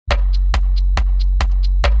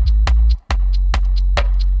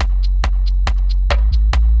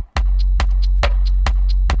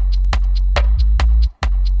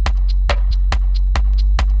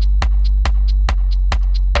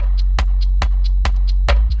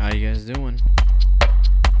How you guys doing?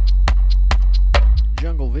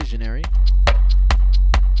 Jungle Visionary,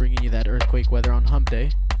 bringing you that earthquake weather on Hump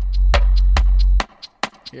Day.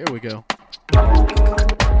 Here we go.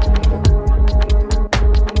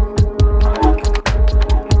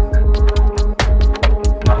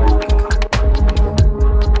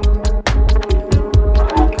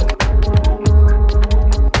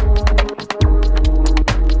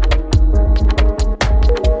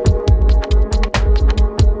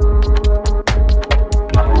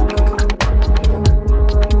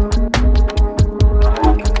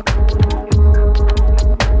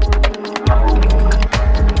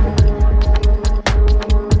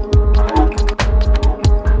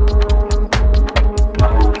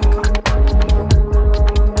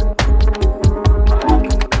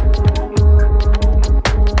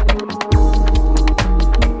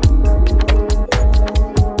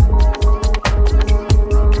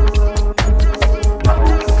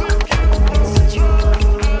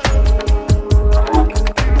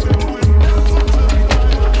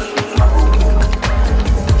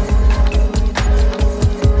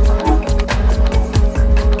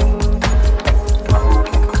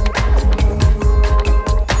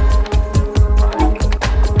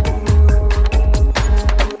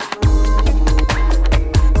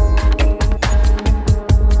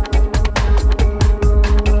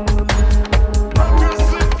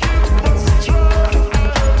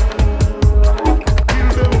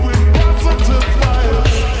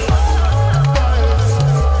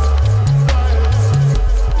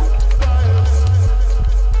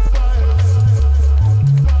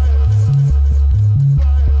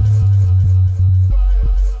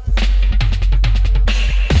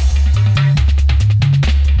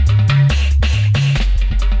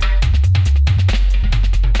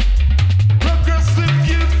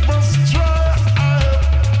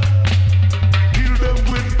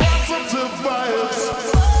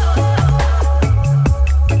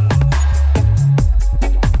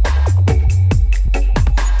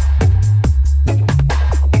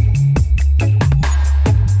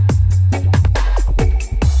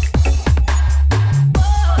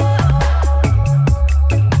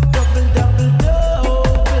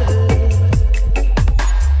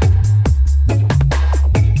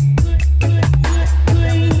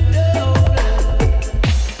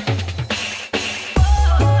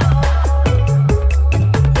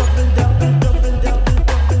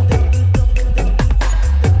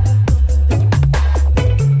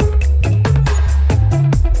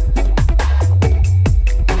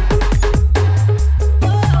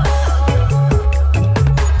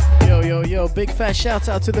 Shouts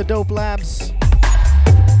out to the Dope Labs.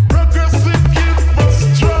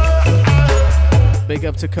 Big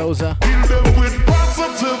up to Koza.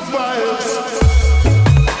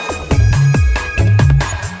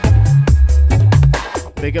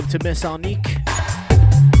 Big up to Miss Alnique.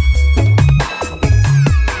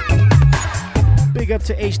 Big up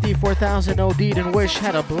to HD 4000 OD'd and Wish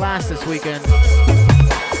had a blast this weekend.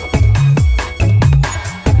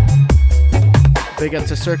 Big up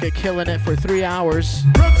to Circuit killing it for 3 hours.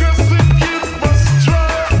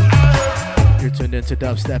 You're tuned into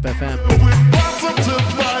Dubstep FM.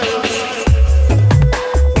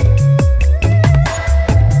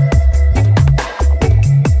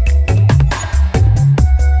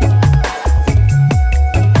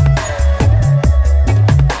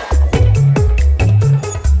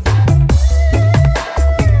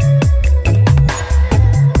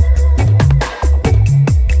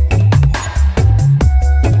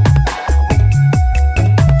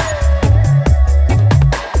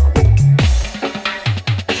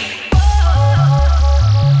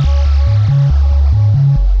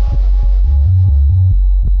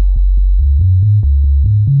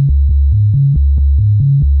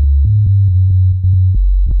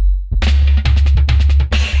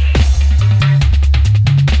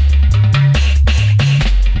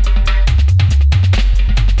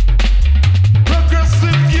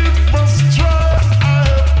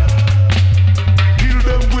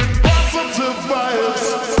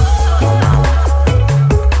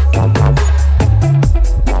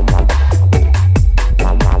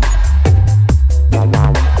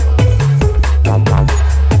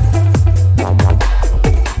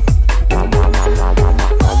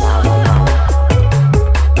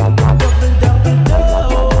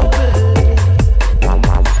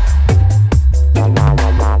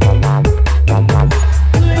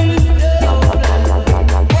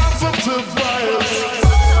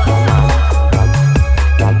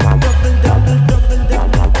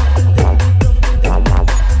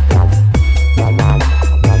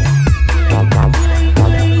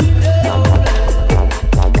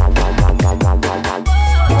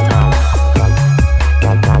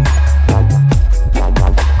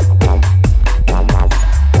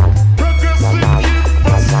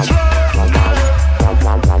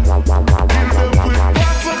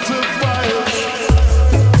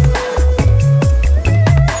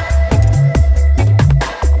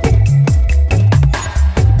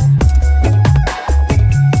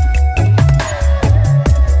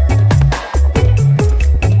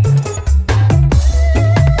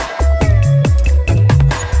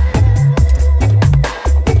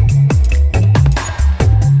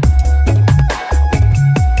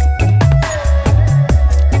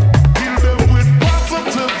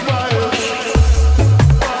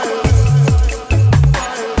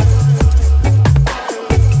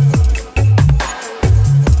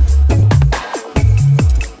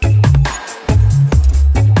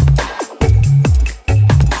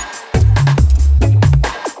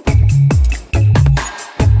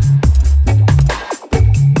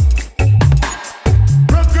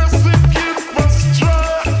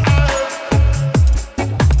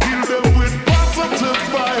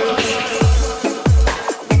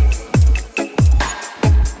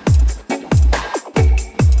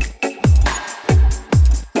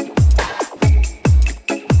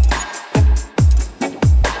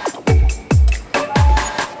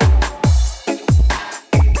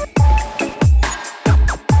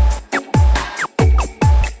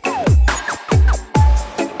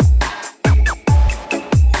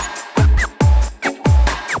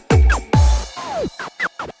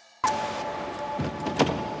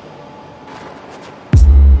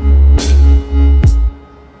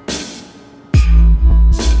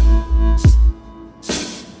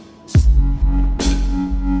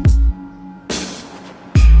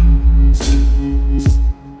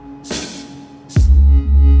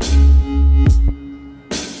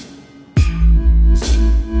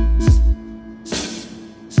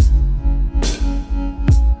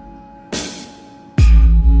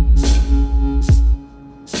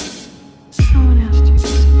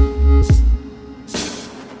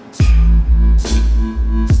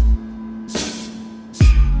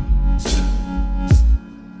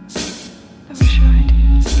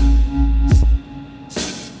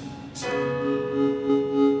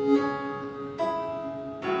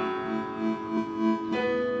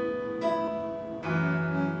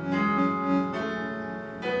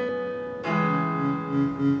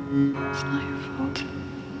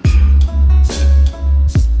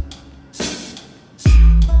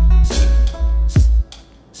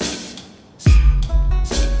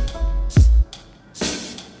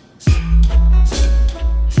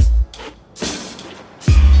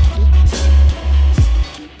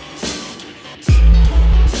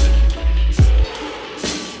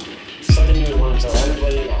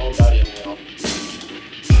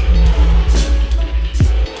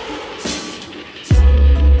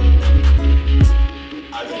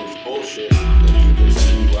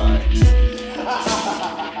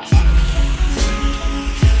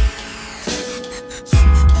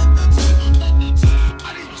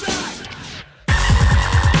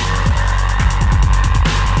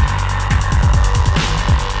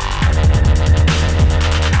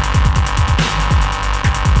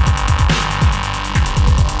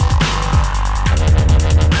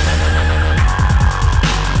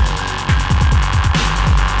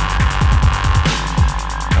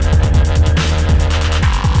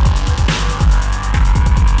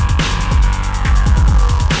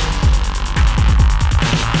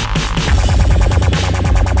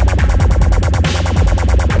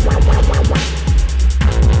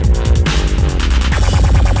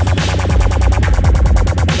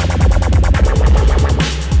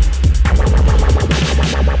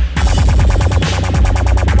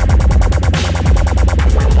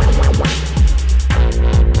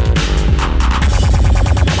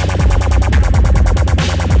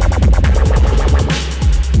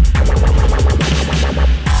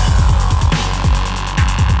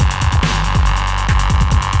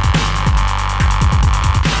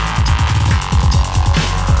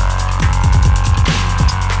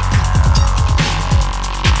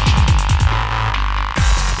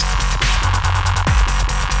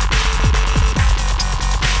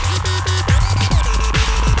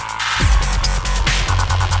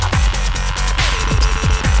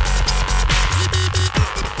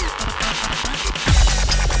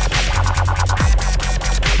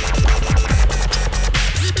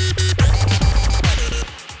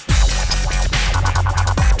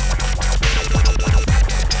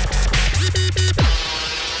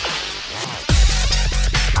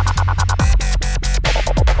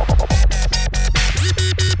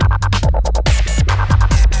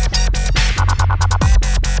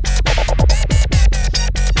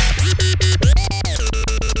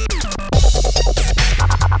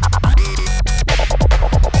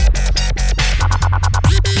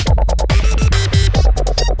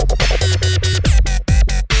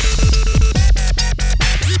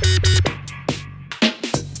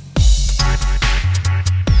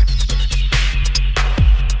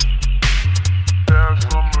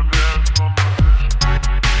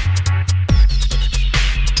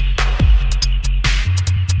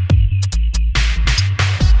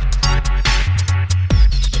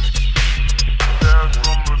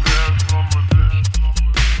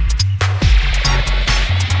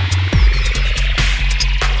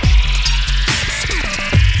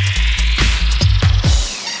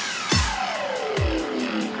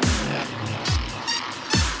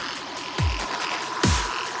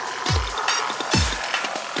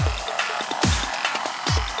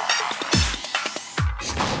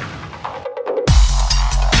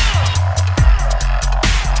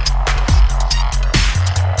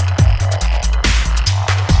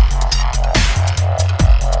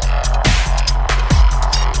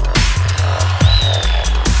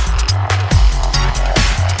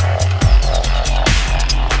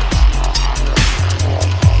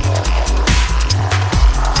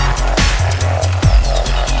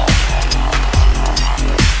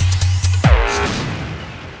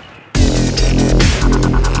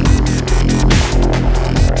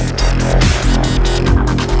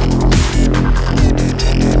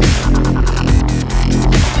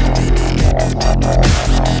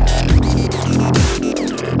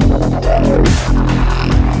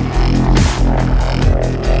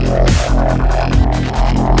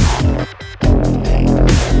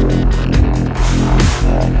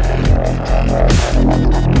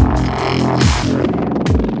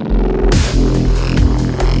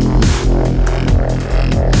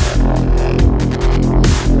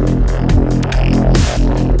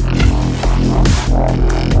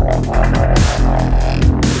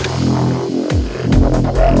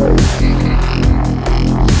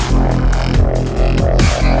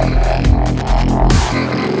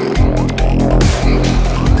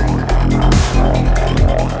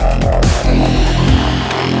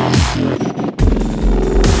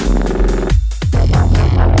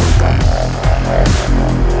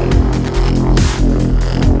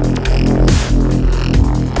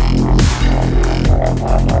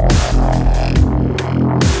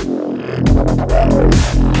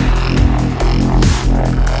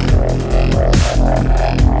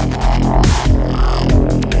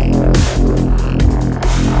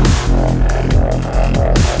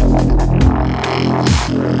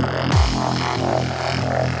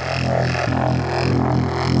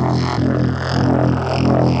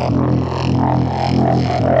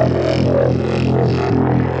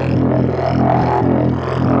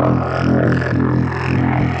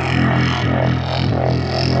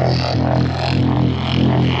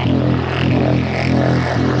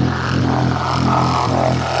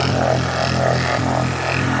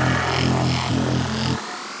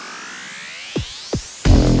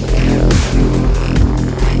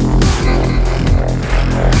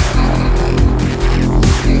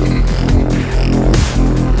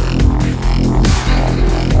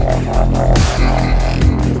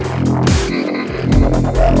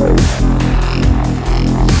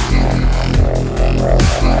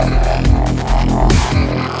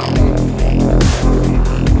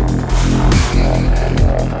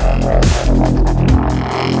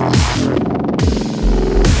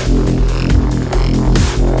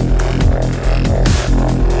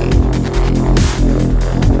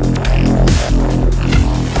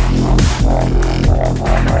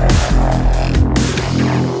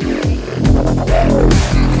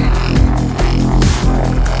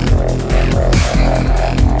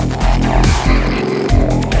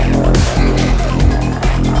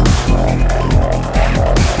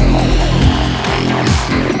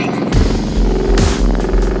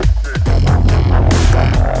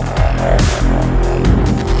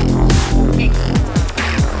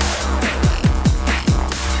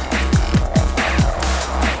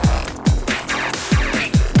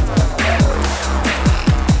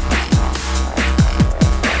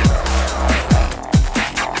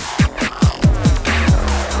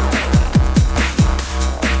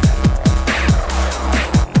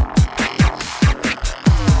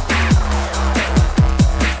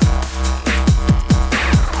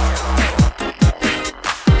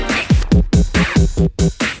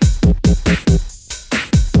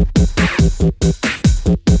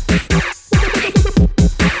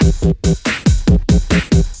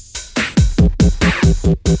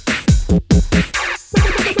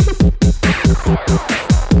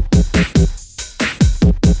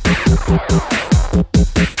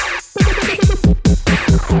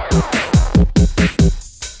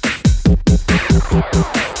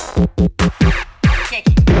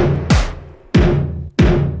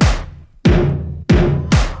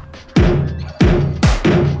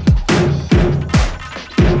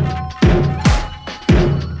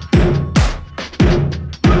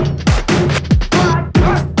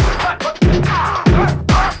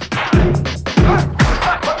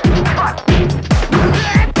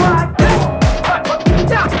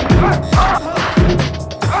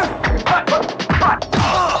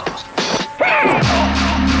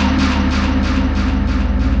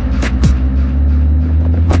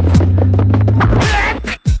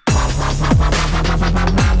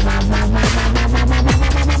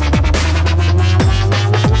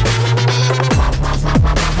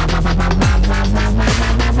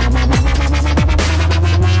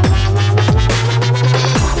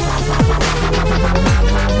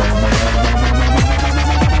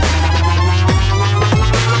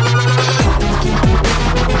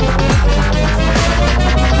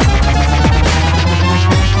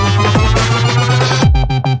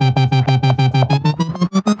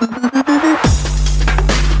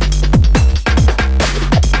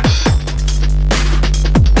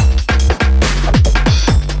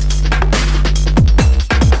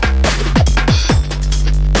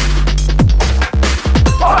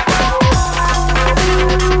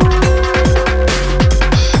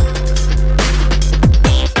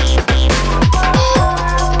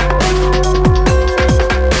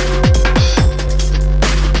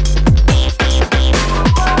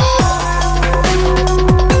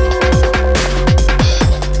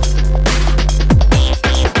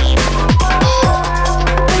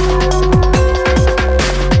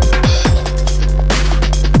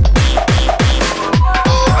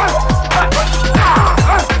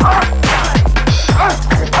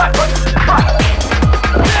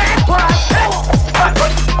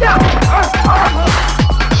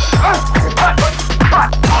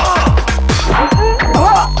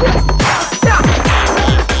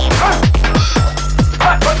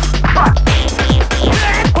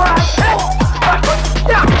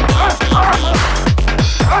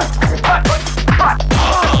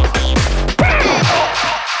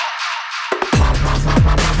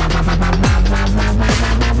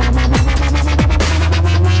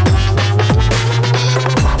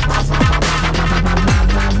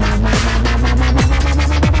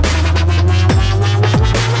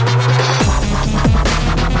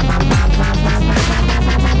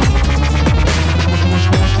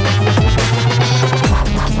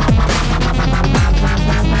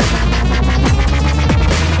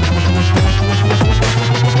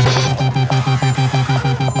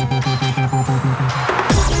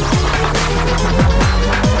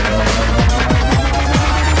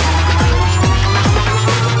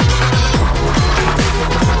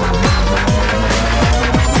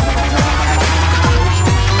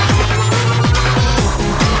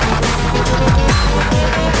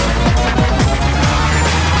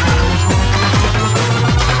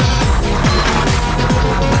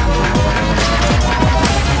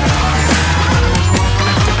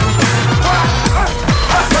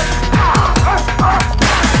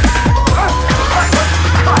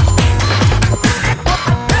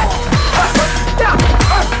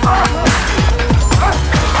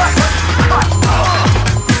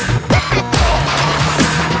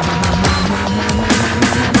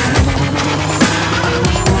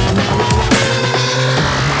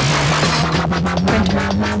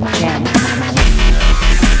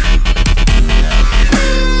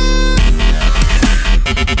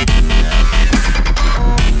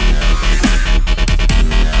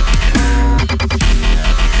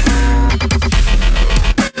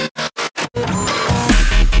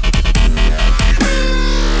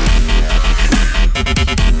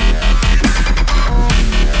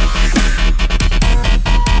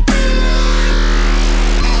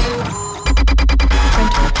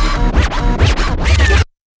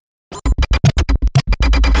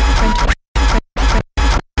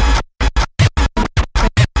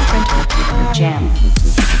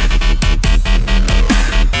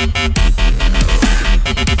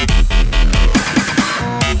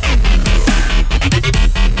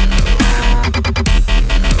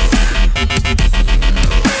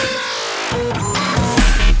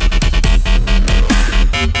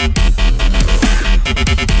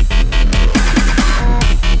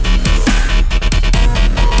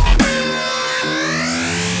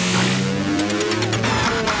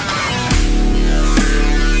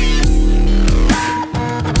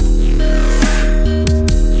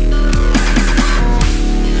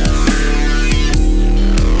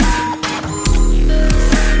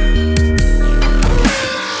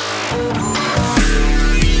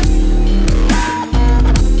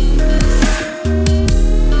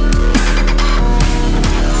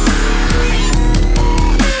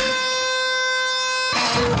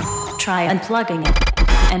 try unplugging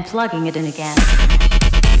it and plugging it in again.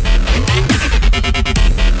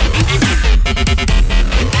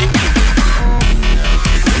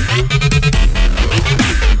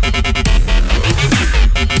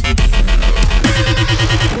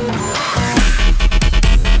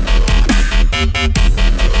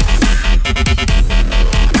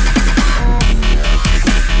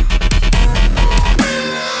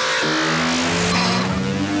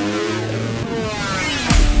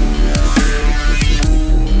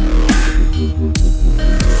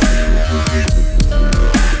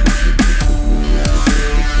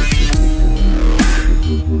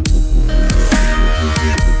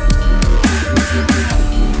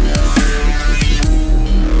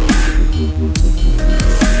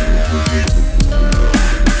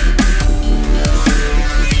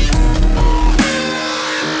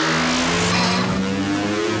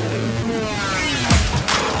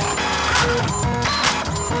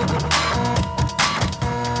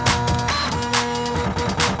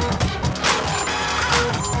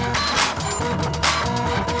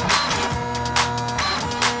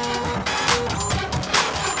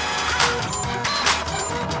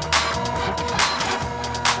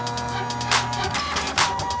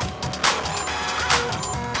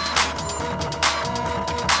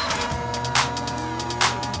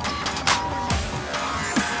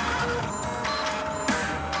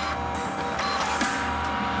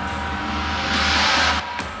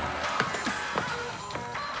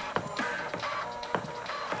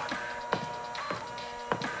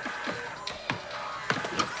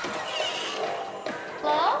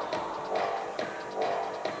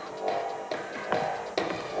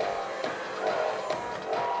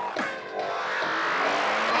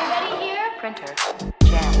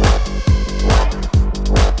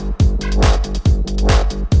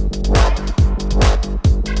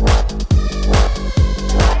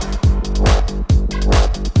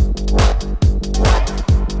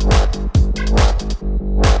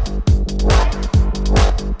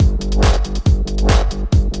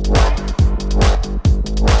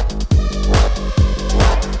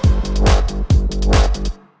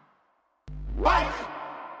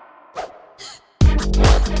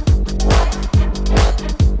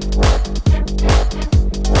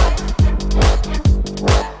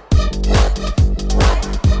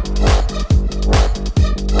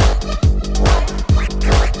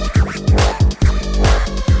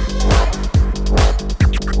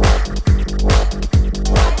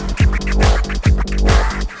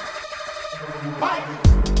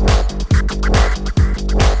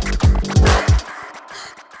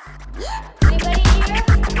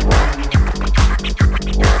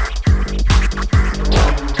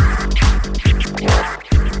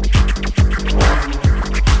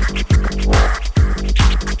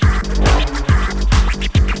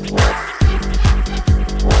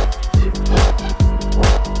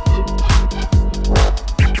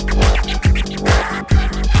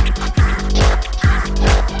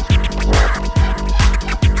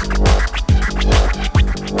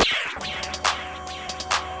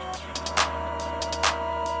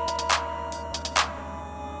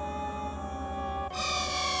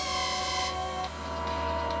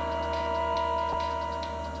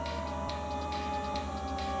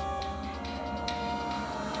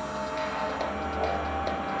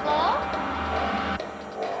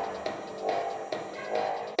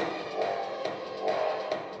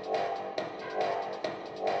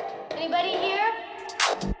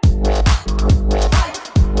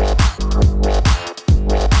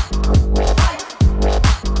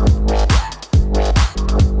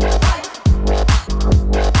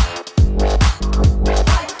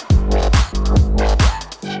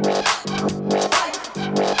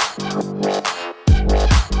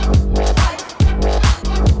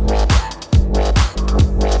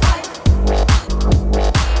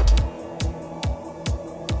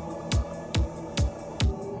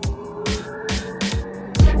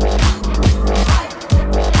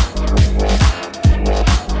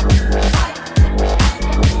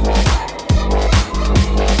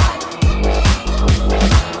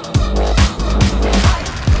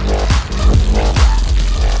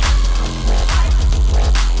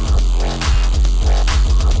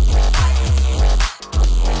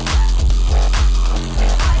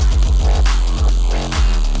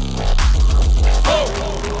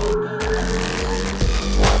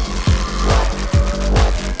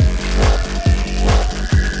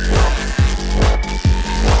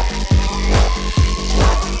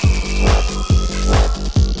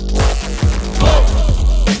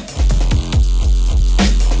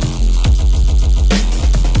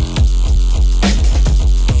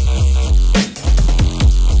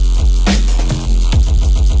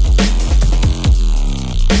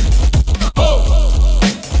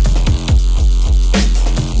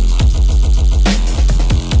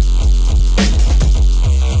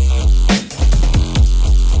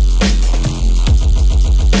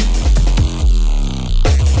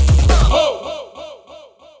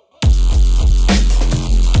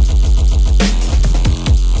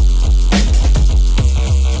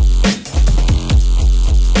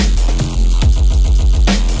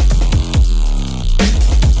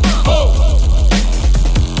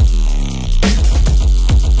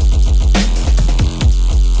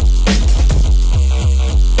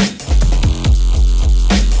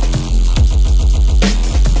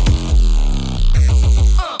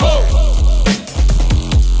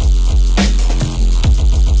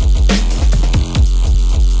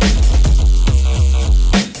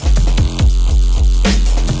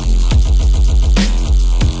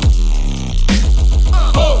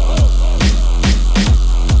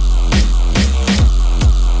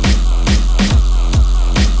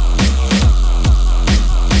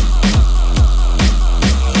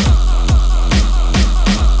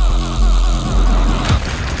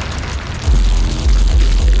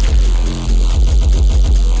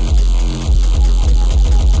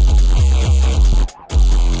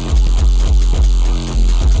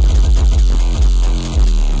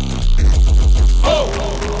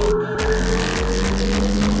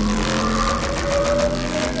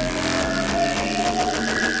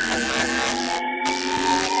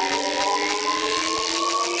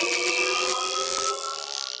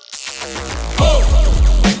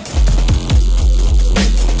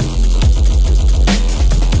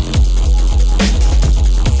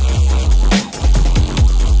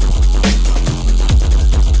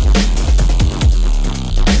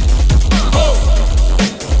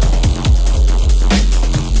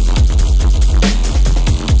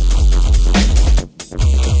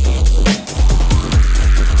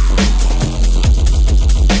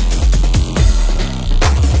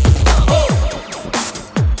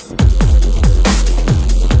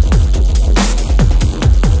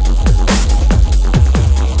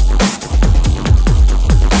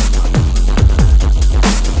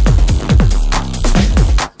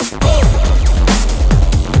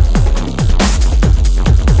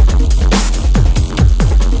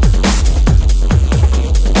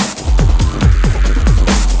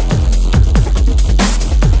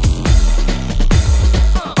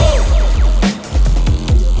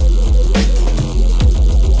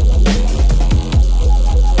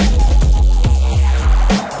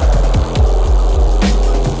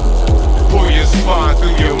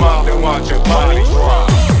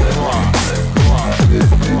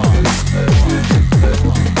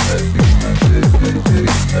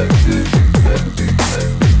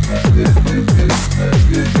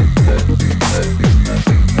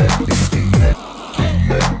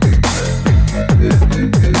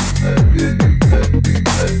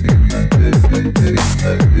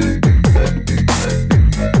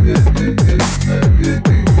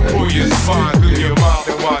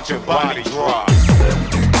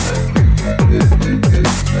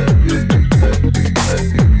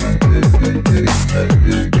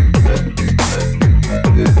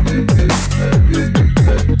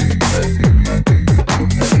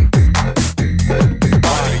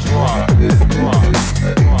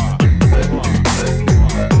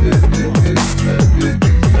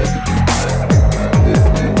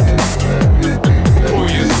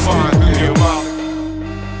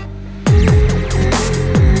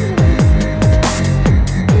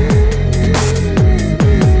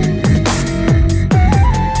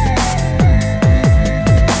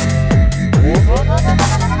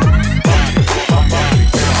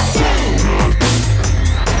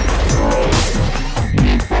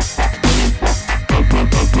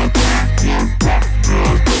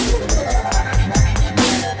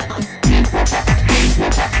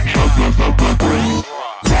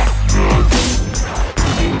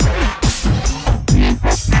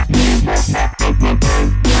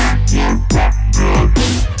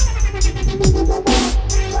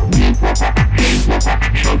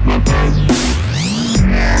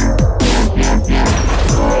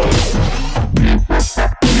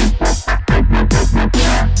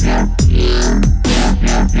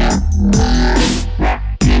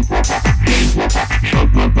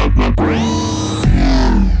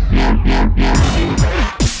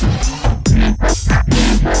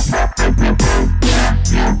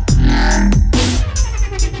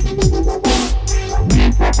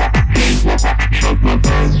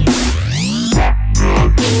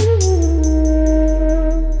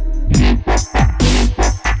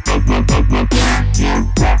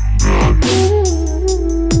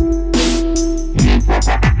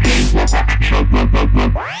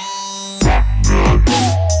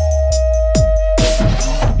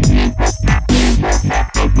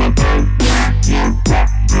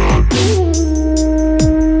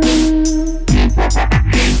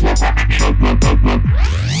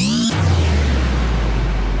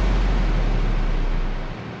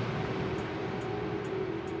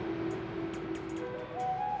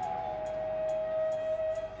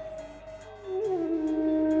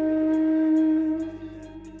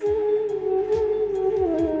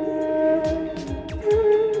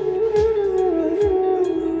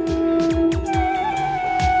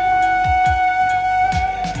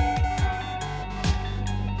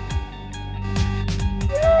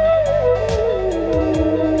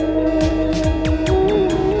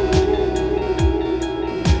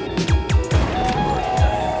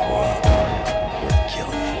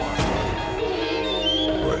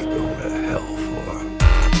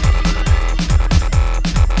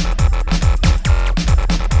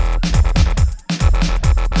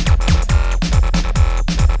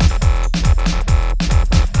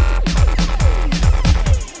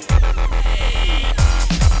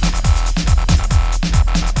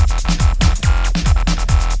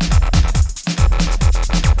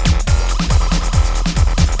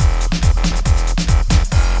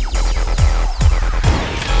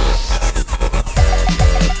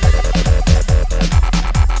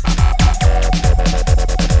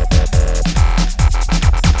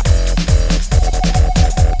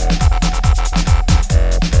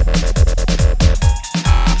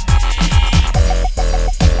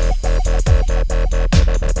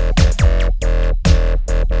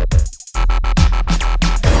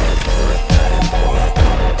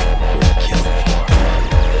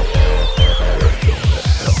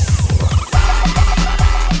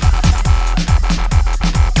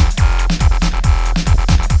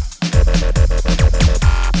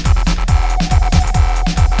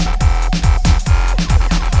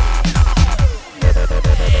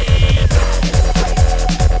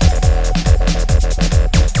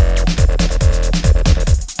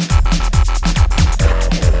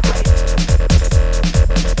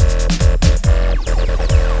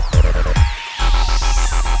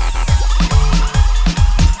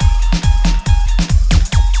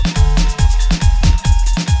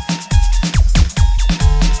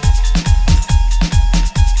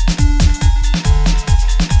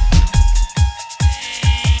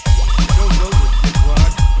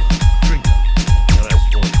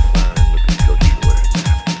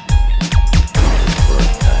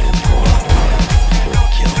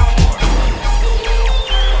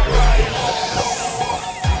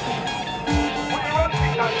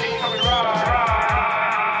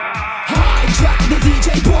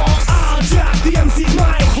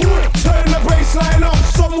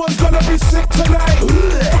 sick tonight.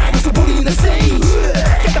 Virus will bully in the stage.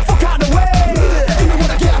 Get the fuck out of the way. Even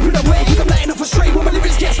when I get up in the way, I'm letting off a stray when my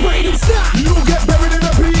lyrics get sprayed and stuff. You get buried in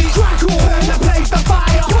a beat. Crackle, turn the place to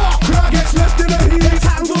fire. Crowd gets left in the heat.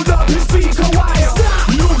 Tangled up in speaker wire.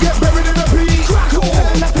 You get buried in a beat. Crackle,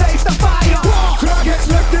 turn the place to fire. Crowd gets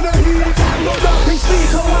left in the heat. Tangled up in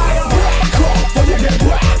speaker wire. Back off, or you get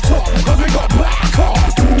whacked up. Cause we got back off.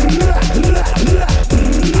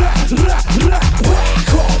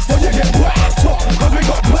 Back off, or you get whacked up. Cause we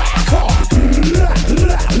got back off.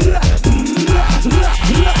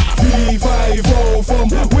 V5 from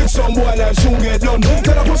with some boy that soon get done.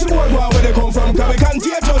 Tell a pussy boy where they come from. Cause we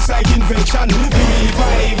contagious like infection.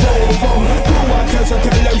 V5 from who want to tell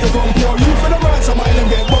them to come pure. You for the man, some island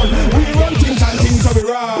get bun. We run things and things are we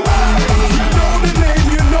wrong. You know the name,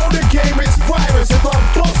 you know the game, it's virus. If I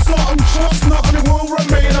bust something, trust nothing, it will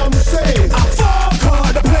remain unsafe. I fuck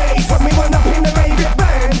hard to play for me when up in the rave it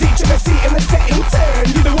burn. Each of the seat in the setting turn.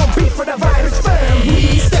 You don't want beef for the virus firm.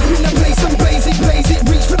 We step in the place and blaze it,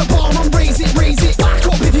 reach for the bar and raise it, back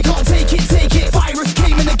up if you can't take it, virus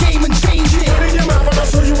came in the game and changed it. Get in your mouth and I'll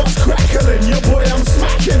show you what's crackling. Your boy, I'm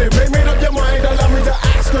smacking him. They made up your mind, allow me to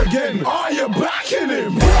ask again. Are you backing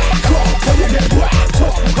him? Back up or you get whacked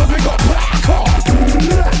up.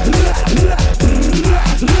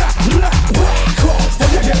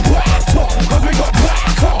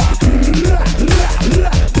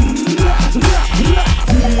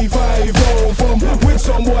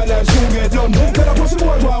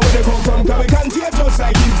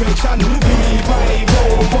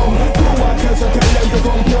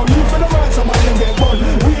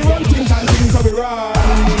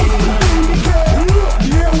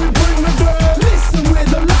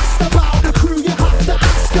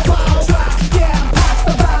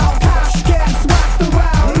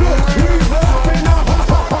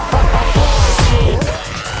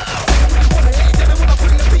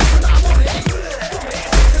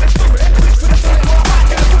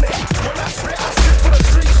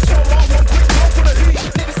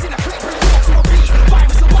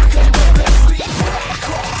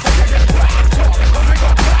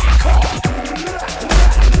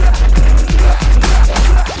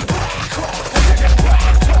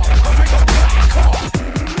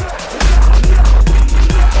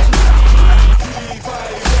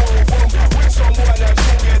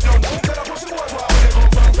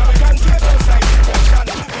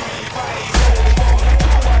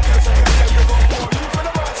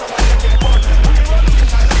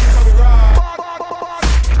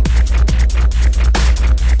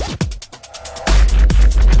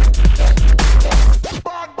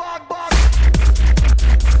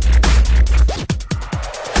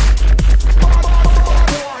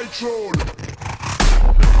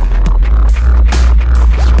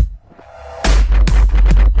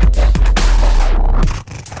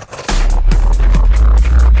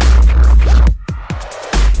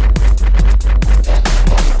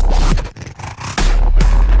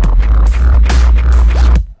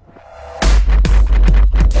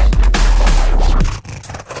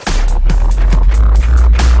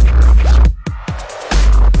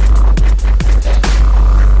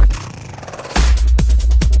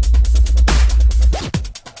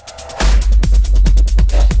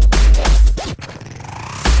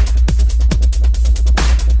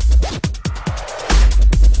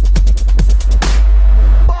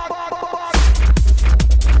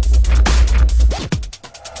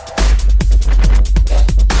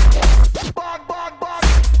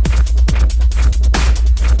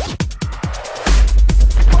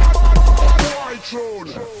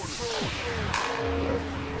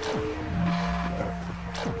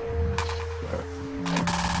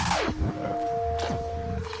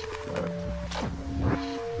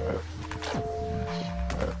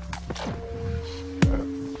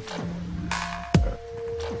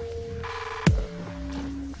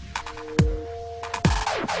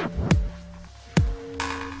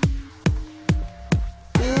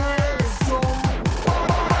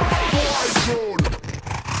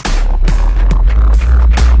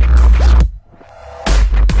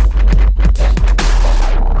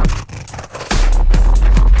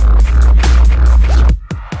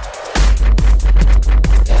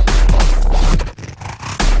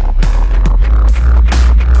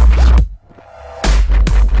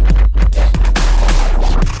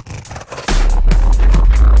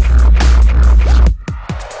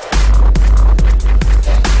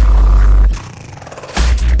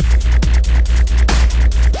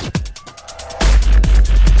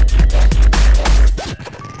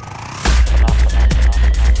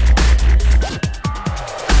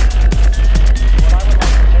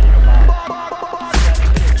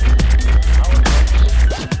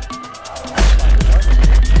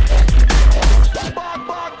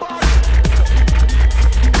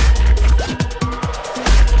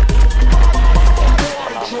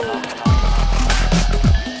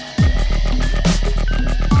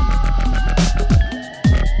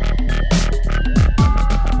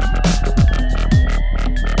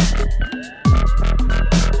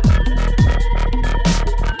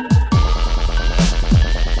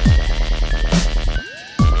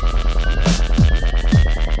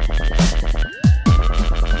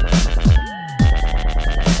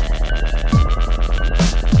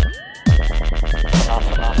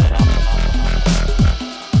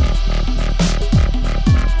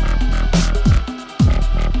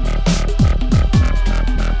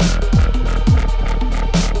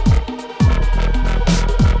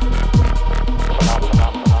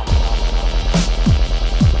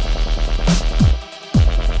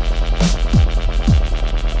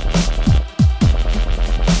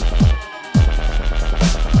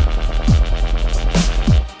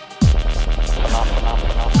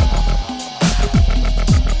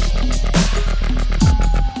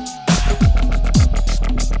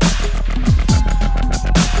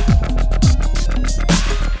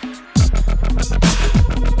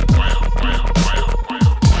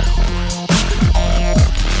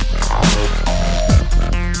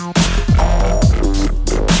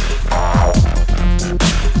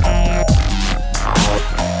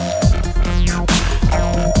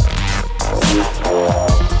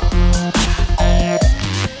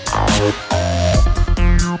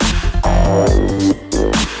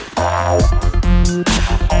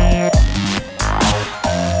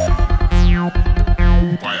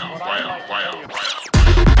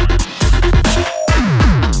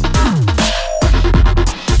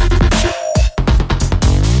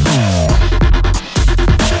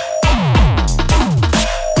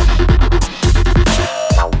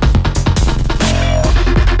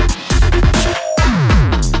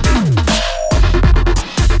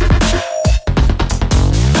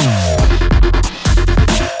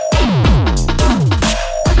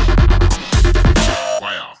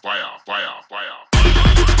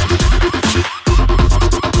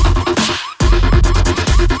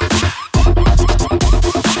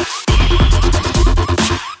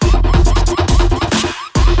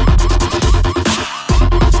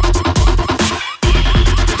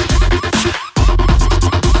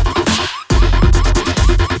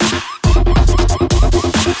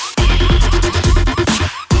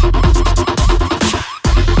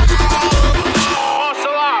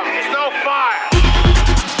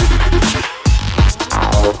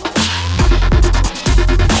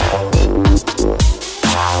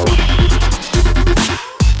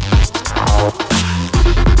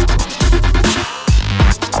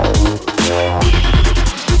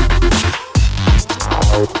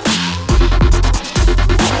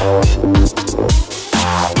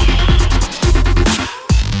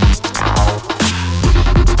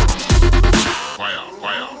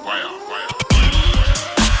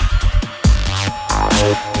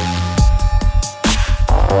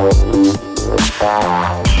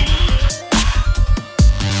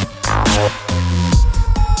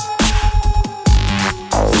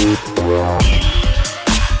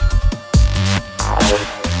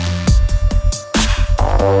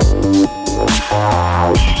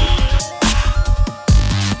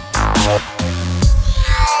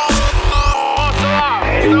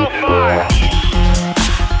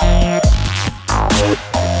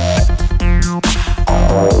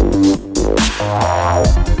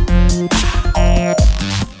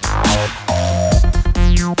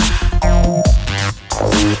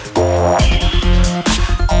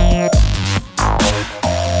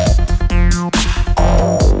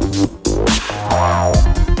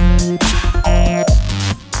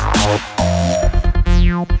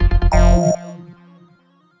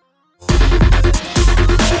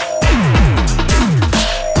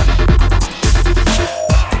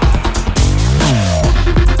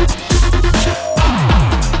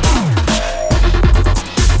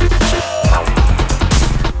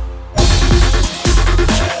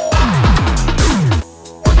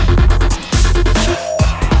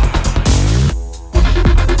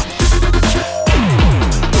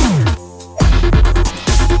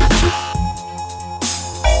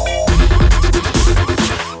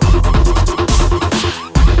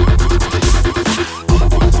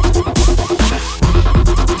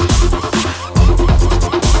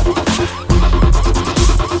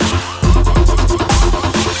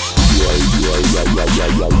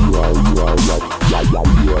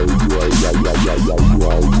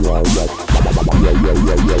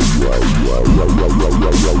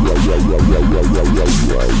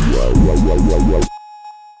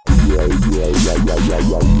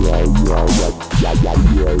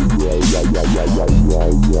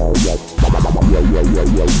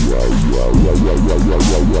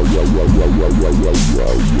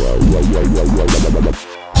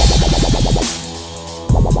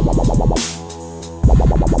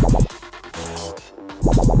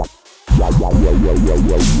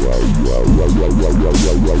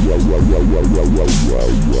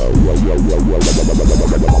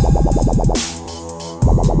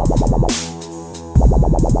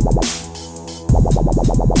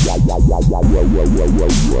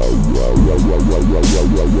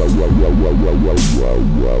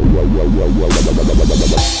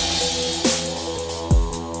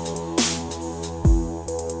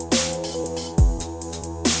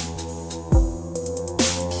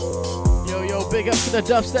 Big up to the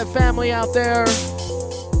Dubstep family out there.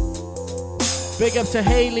 Big up to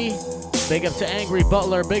Haley. Big up to Angry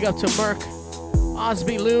Butler. Big up to Merc.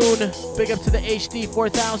 Osby Loon. Big up to the HD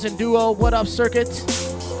 4000 duo. What up, Circuit?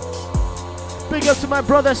 Big up to my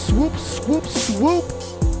brother Swoop, Swoop, Swoop.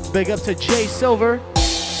 Big up to Jay Silver.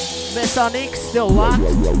 Messonique, still locked.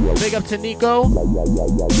 Big up to Nico.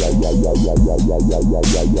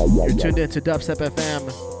 You're tuned in to Dubstep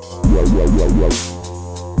FM.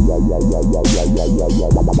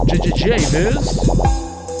 JVIZ.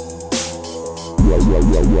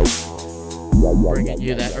 Bringing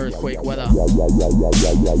you that earthquake weather.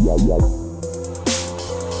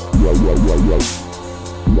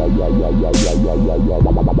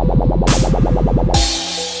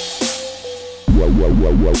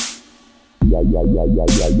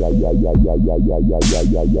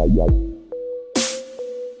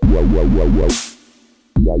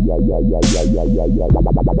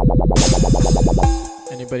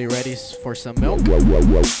 Anybody ready for some milk?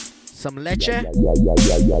 Some leche? Milk.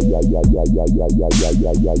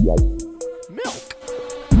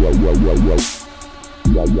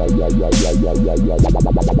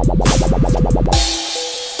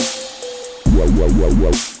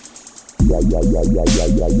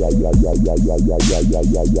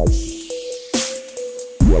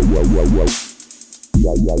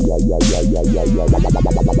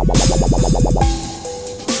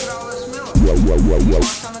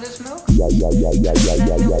 Some of this milk? Oh,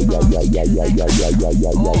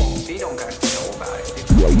 they don't got to know about it.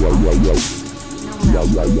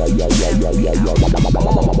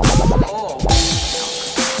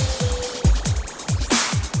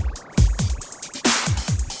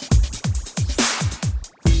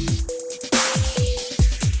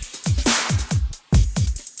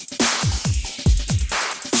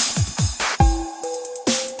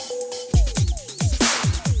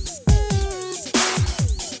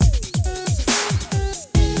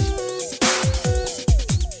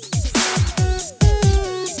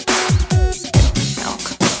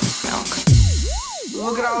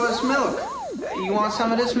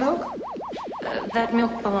 Some of this milk? That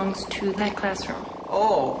milk belongs to that classroom.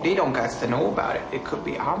 Oh, they don't got to know about it. It could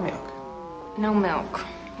be our milk. No milk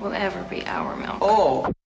will ever be our milk.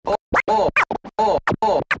 Oh, oh, oh, oh,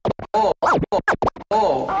 oh, oh, oh,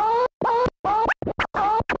 oh.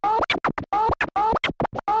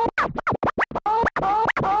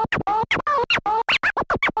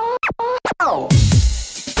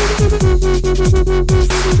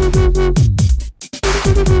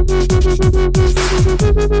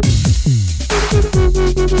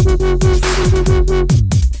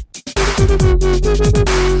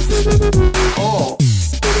 Oh.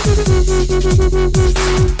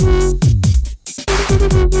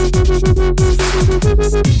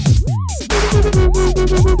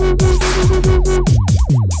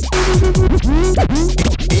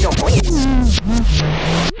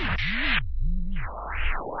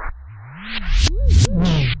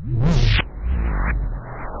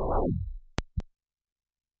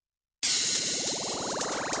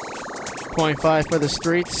 .5 for the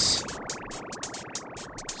streets.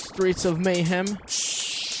 Streets of mayhem.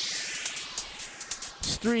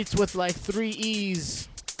 Streets with like 3 E's.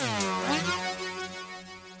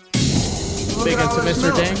 Big up to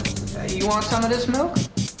Mr. Dang. You want some of this milk?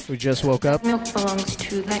 We just woke up. Milk belongs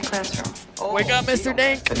to that classroom. Oh, Wake up, Mr.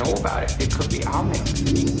 Dink. To know about it, it could be our milk.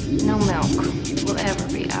 No milk will ever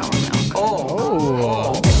be our milk.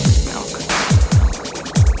 Oh. Milk.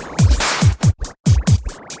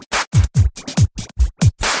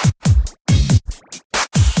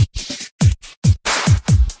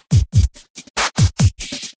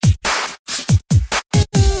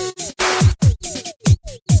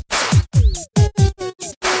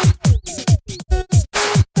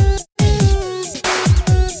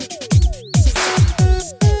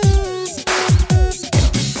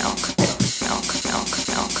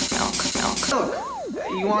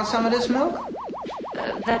 Some of this milk?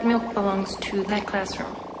 That milk belongs to that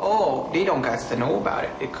classroom. Oh, they don't got to know about it.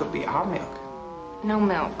 It could be our milk. No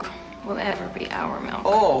milk will ever be our milk.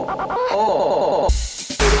 Oh, oh, oh.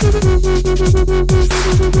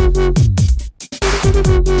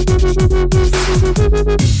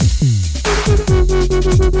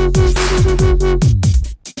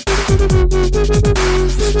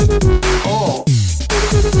 Oh.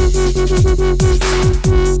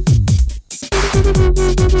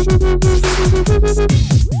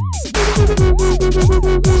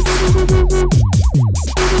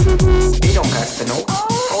 You don't got to know.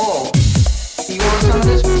 Oh, you want some of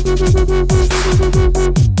this?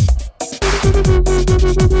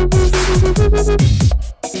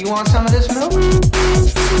 You want some of this milk?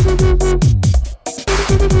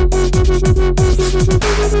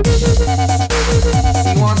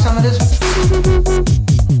 You want some of this?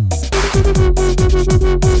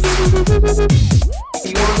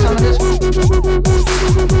 You want some of this?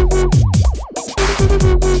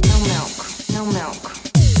 No milk. No milk.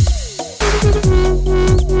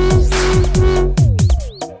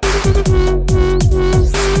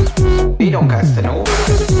 They don't got to know about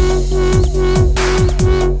it.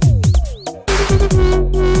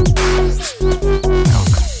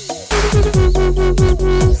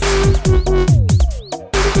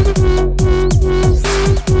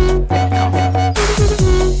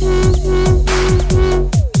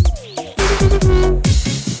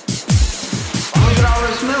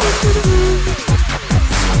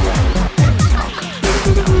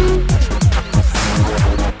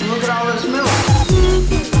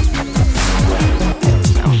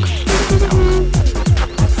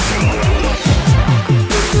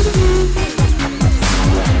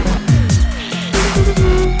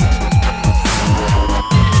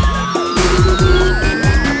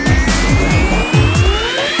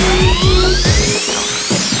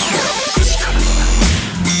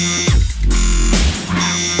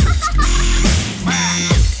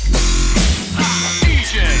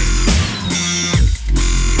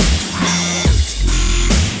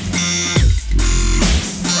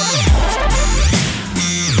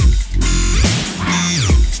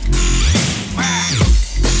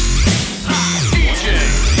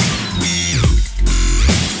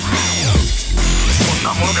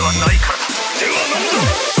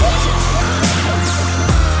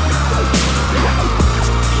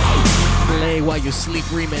 While You Sleep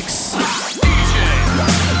remix.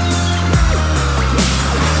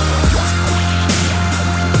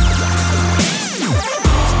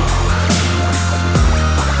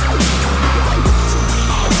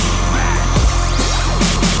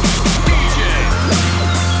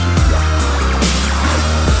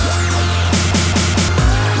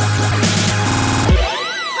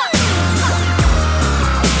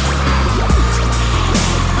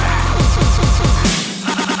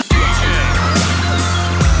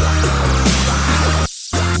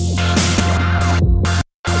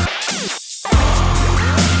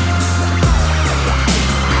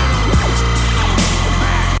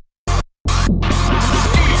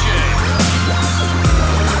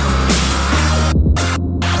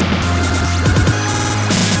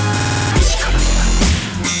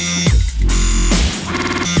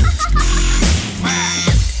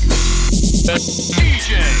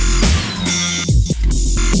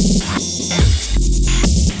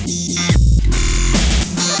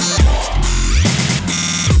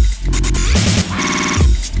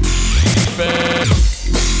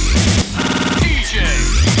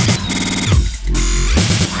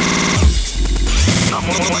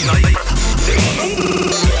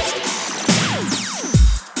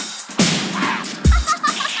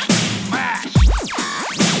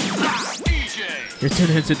 You're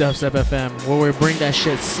tuned into Dubstep FM, where we bring that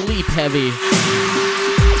shit sleep heavy.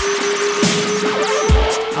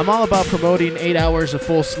 I'm all about promoting 8 hours of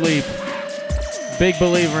full sleep. Big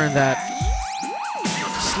believer in that.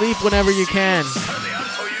 Sleep whenever you can.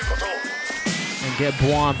 And get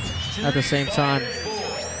bwomped at the same time.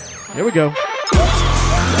 Here we go.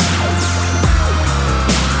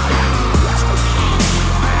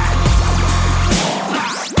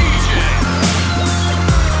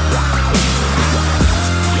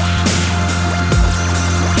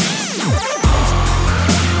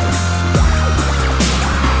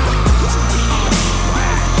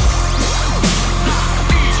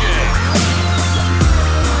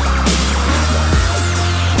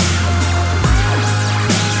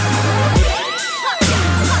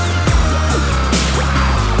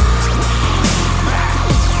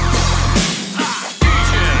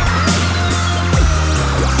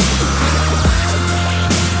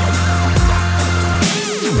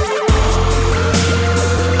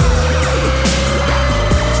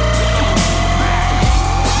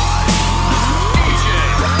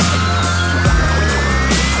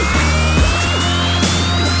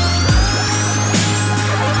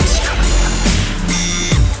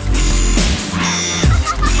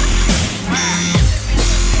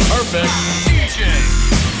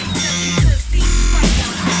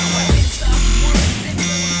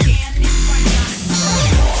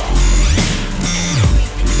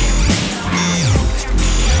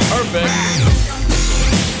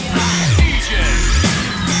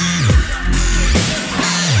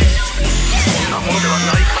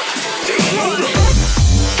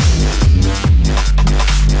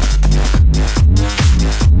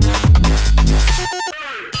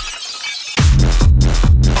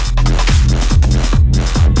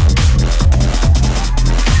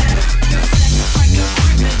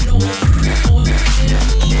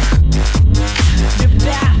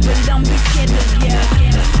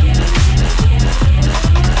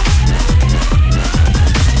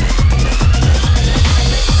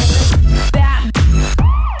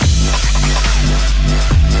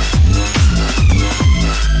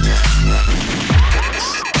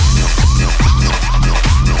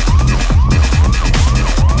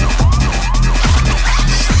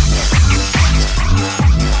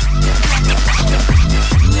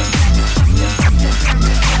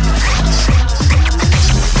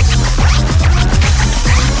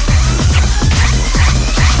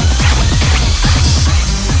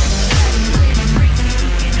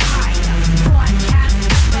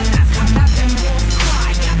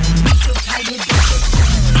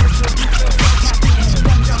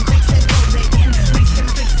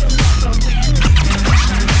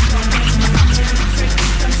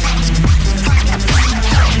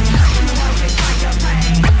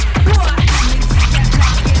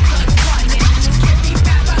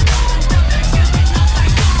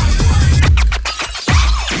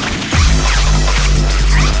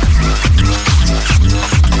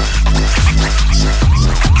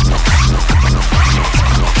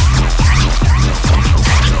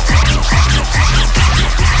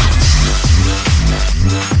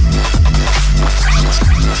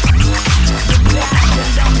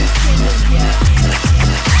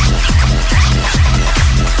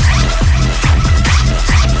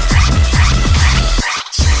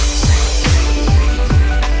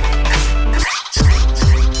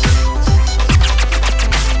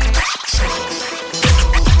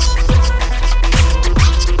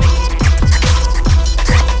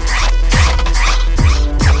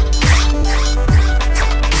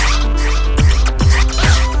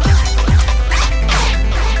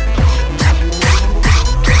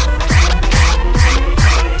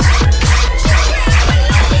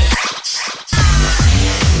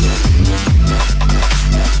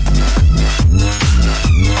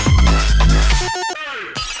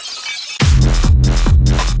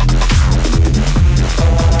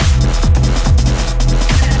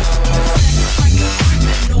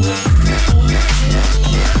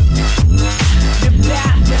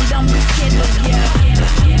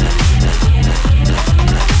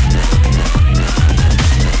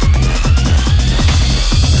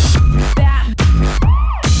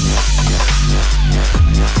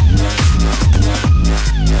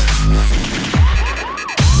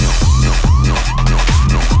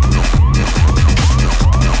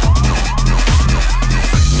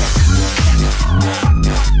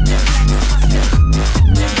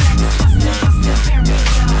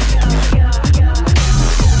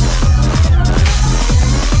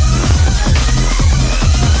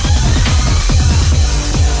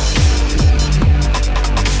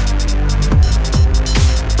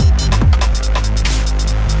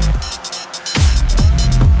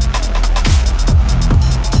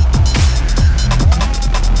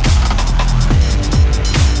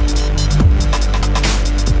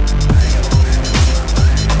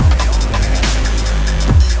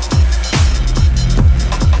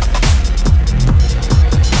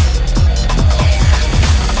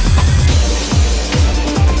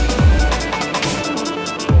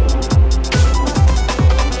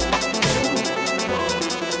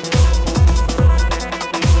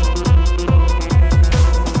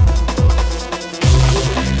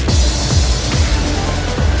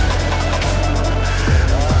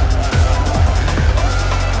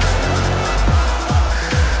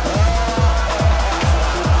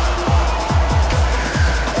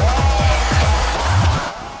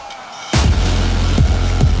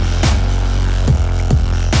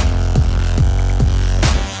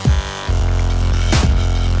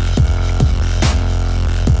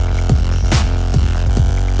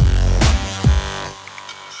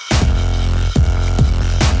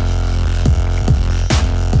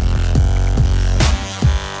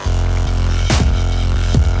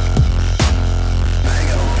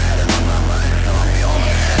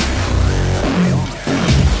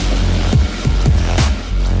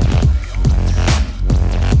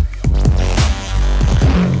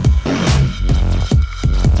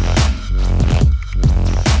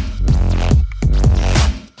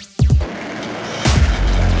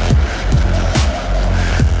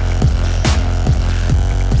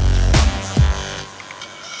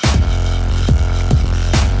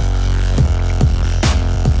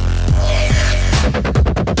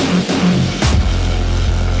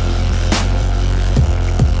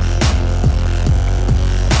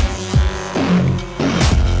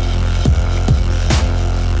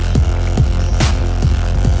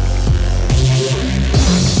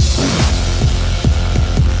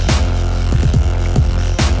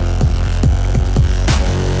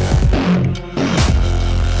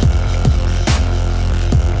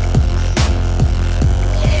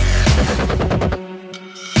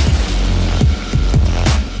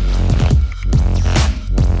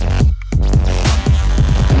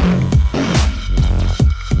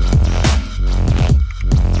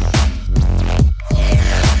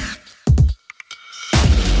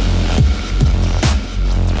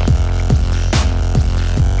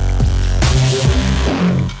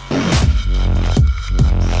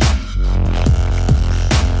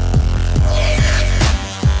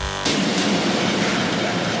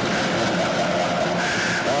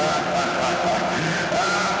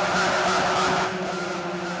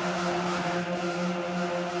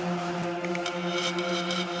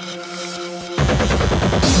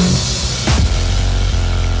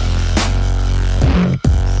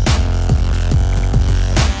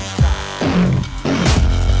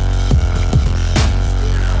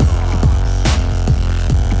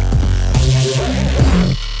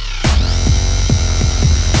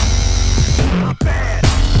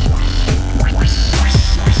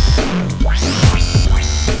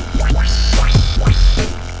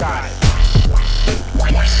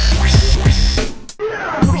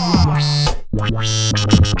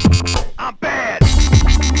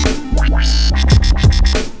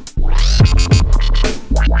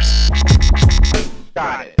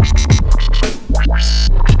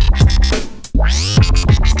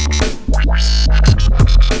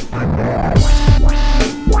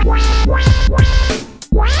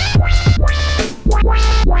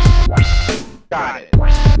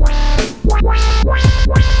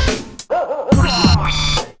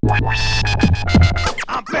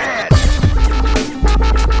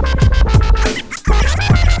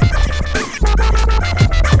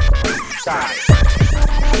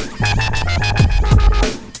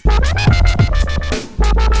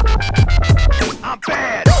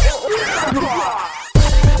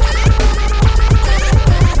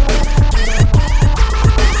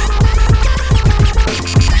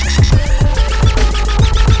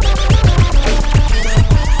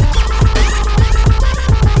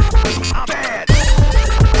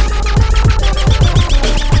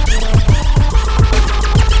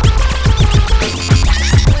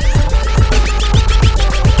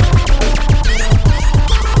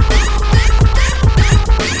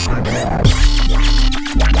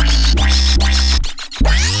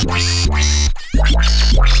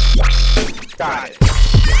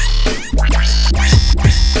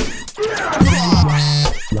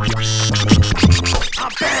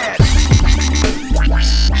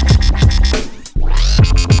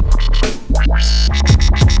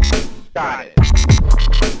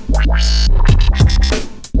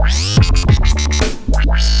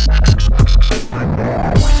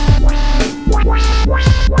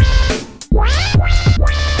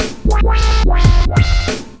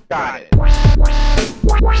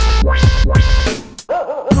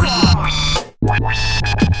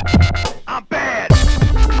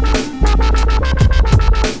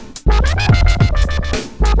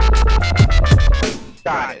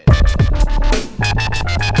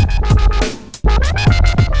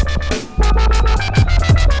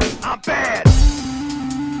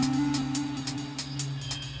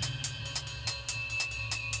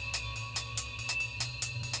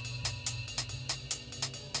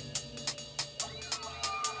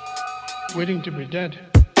 Waiting to be dead.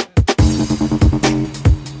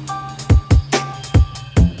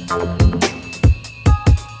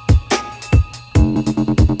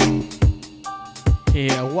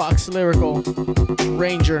 Yeah, Wax Lyrical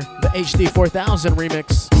Ranger, the HD 4000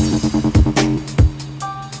 remix.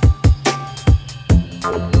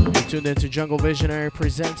 Tuned into Jungle Visionary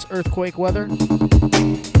presents Earthquake Weather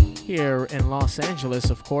here in Los Angeles,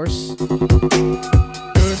 of course. Good,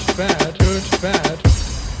 bad, good, bad.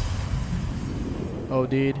 Oh,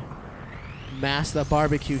 dude. Master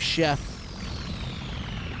Barbecue Chef.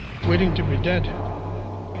 Waiting to be dead.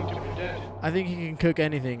 I think he can cook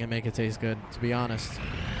anything and make it taste good, to be honest.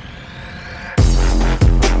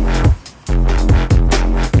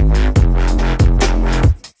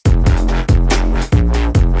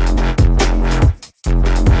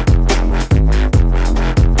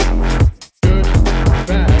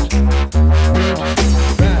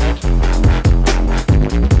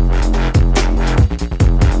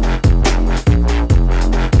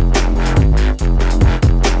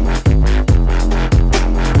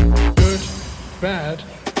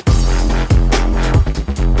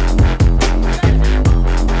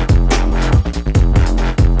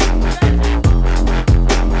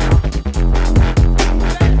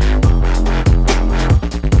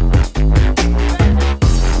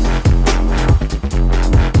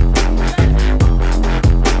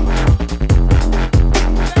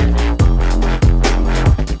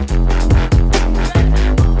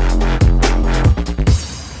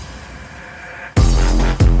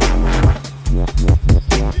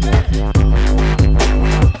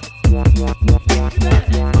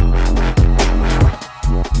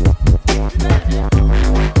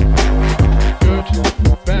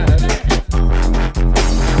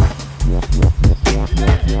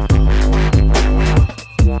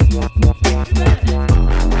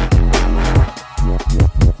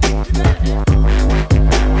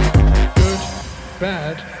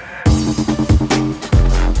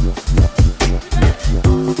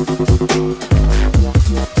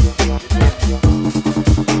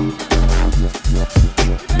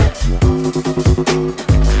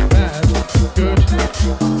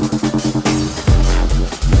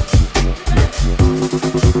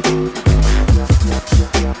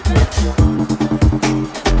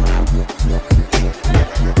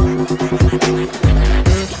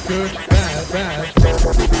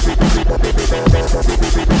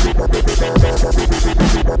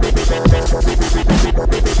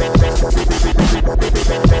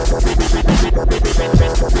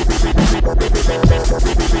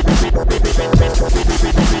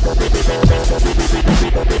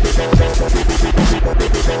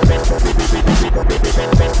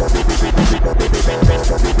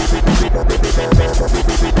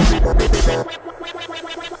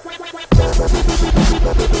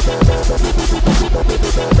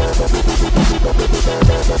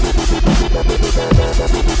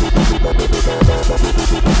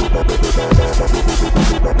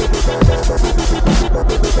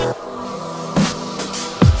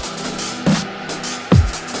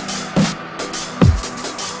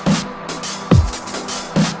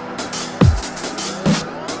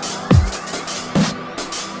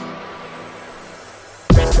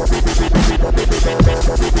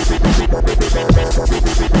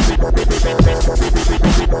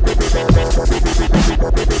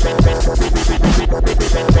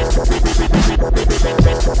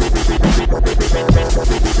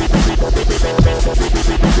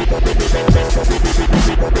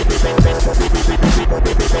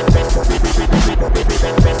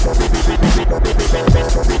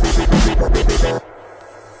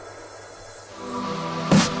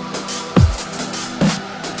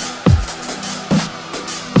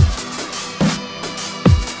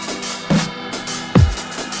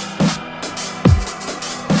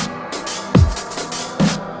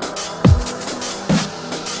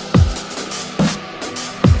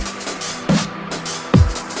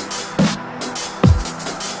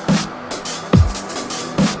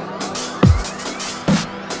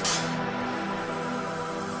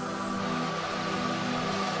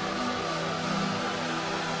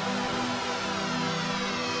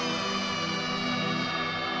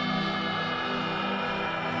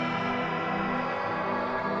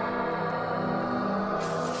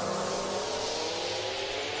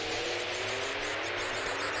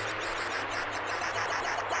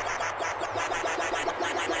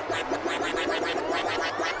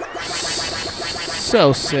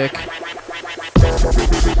 So sick.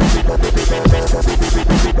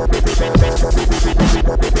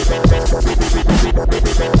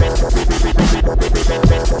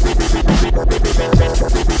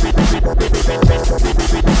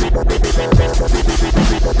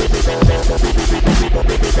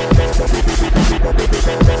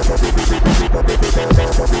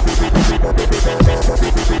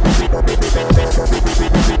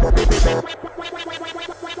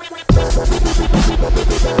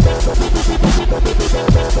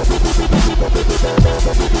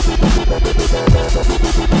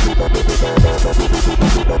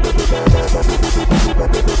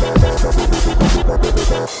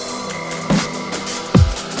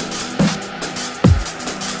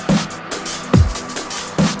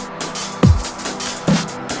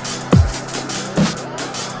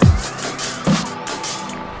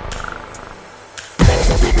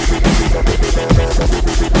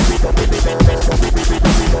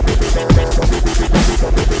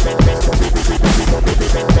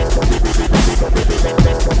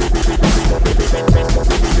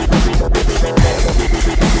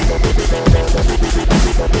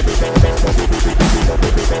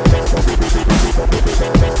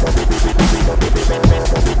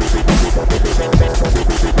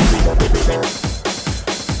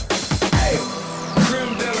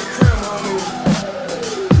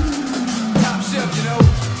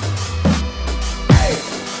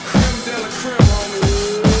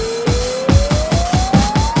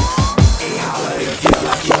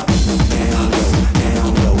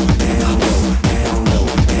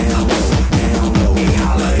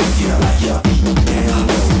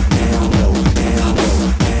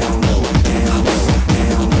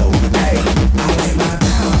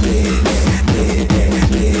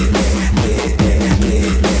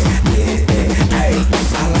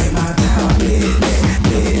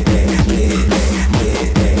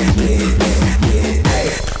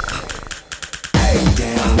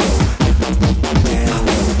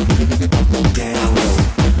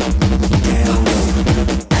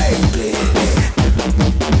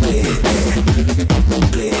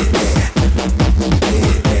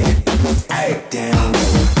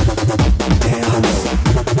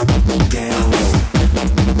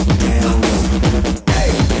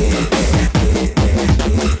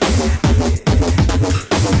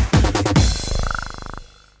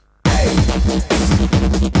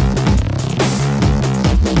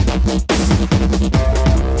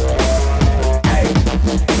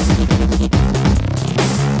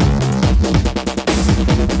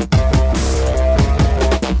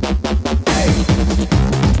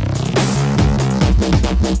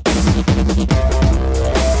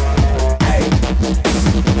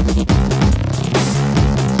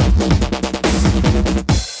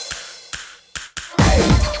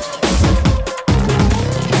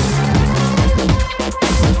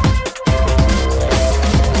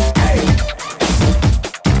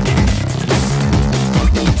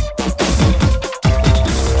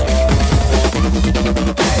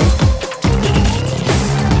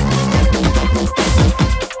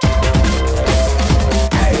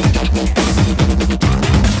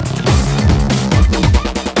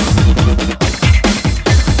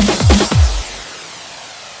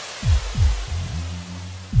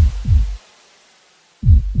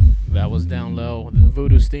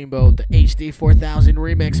 Steamboat, the HD 4000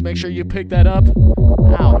 remix. Make sure you pick that up.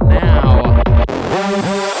 Out now.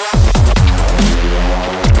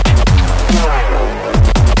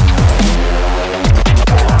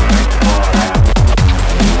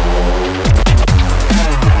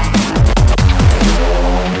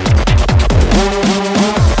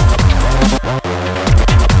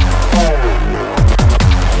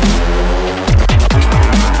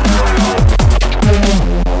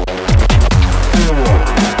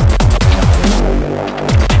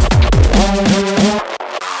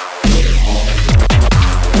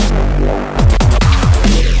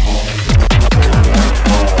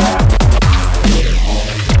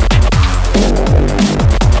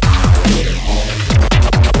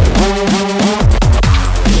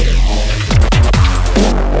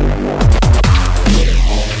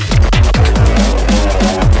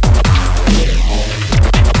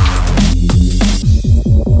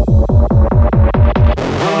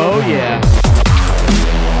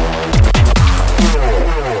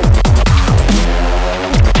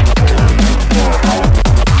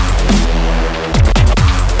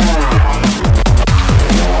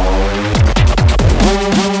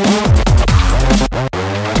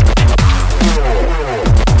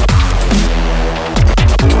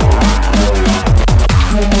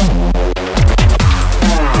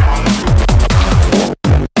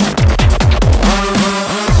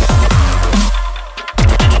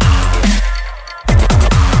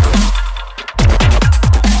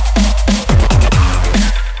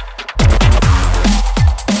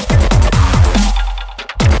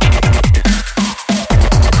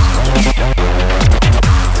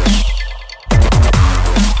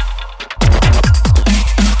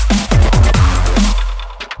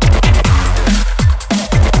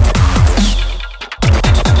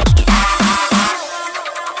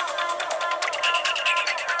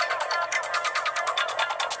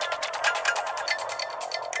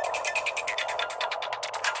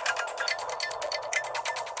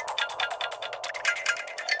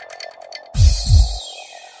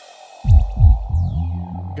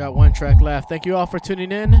 Got one track left. Thank you all for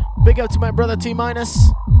tuning in. Big up to my brother T-.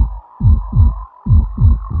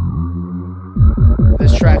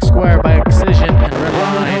 This track Square by Excision and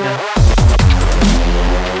Redline.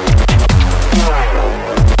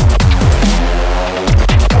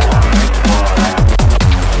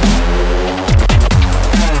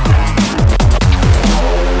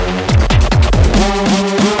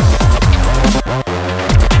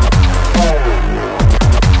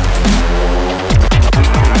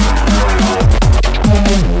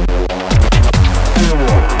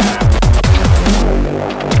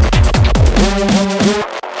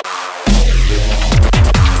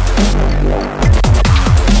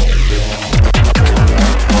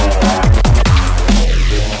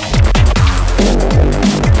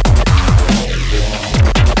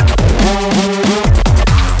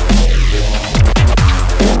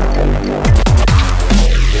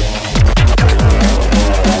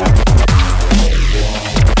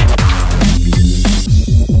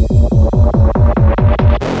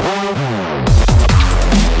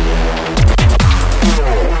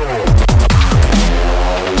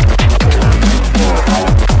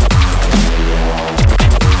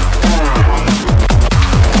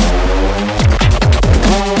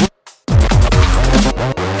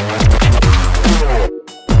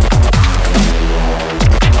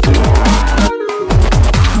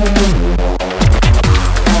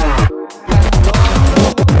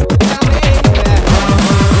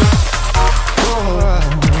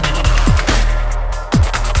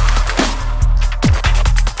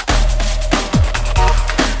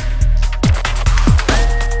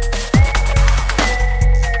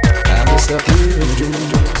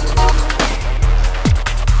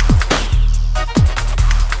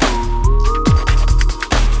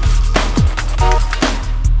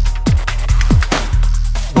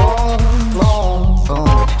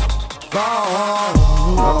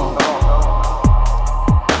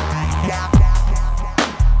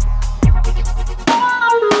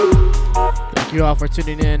 Thank you all for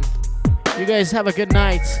tuning in. You guys have a good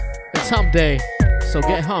night. It's hump day, so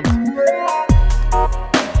get humped.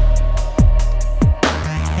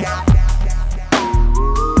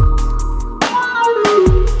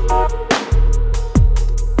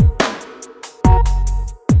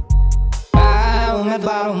 On that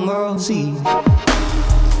bottom world sea.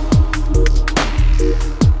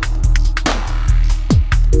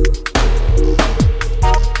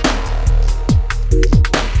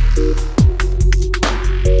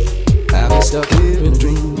 I've been stuck here in a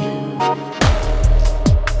dream.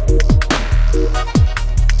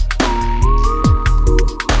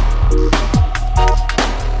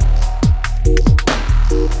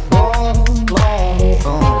 Long, long,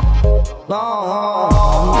 long, long.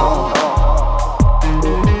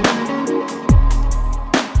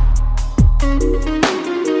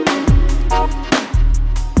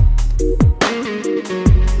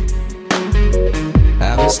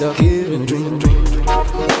 Stuck here in a dream, dream, dream.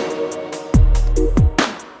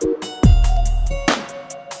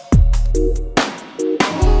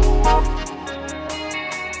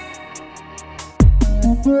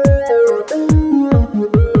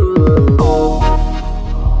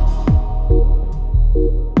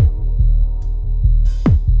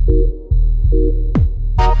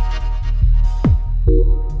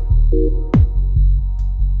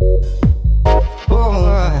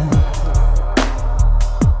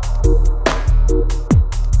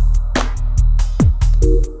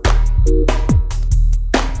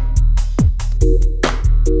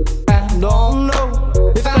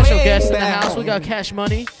 Cash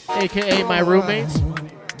Money, aka my roommates,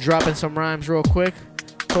 dropping some rhymes real quick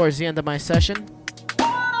towards the end of my session.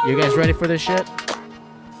 You guys ready for this shit?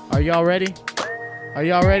 Are y'all ready? Are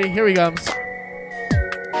y'all ready? Here we comes.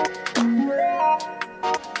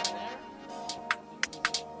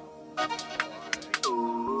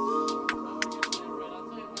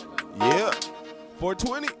 Yeah,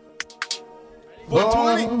 420.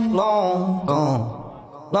 420. Long,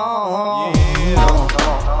 long, long. Yeah.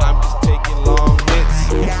 I'm just taking long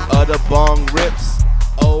hits of the bong rips.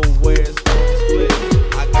 Oh, where's the split?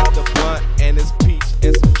 I got the blunt and it's peach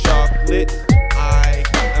and some chocolate.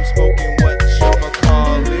 I'm smoking what Shuma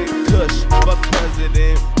call it. Kush, fuck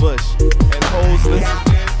President Bush. And hoes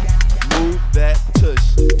listening, move that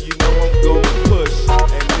tush. You know I'm gon' push,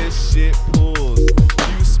 and this shit pulls.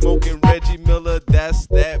 You smoking Reggie Miller, that's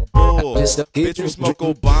that bull. Bitch, we smoke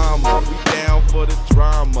Obama, we down for the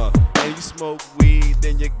drama. And you smoke weed,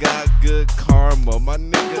 then you got good karma. My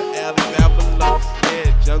nigga Ali Avalos,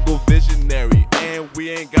 yeah, jungle visionary. And man, we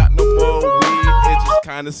ain't got no more weed. It's just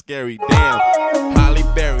kinda scary. Damn. Holly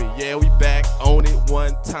Berry, yeah, we back on it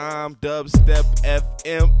one time. Dubstep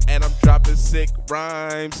FM, and I'm dropping sick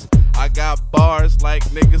rhymes. I got bars like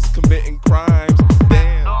niggas committing crimes.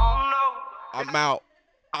 Damn. I'm out.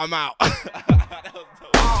 I'm out. That was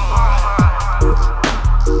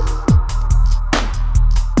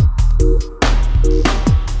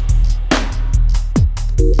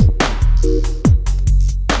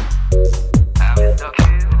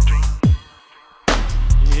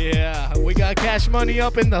Yeah, we got Cash Money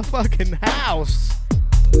up in the fucking house.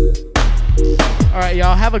 All right,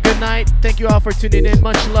 y'all, have a good night. Thank you all for tuning in.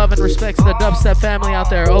 Much love and respect to the Dubstep family out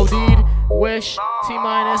there. OD'd, Wish,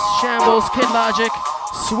 T-Minus, Shambles, Kid Logic,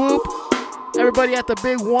 Swoop, everybody at the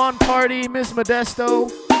Big One party, Miss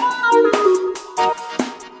Modesto,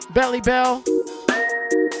 Belly Bell.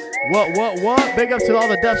 What? Big up to all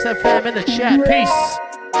the Dubstep fam in the chat. Peace.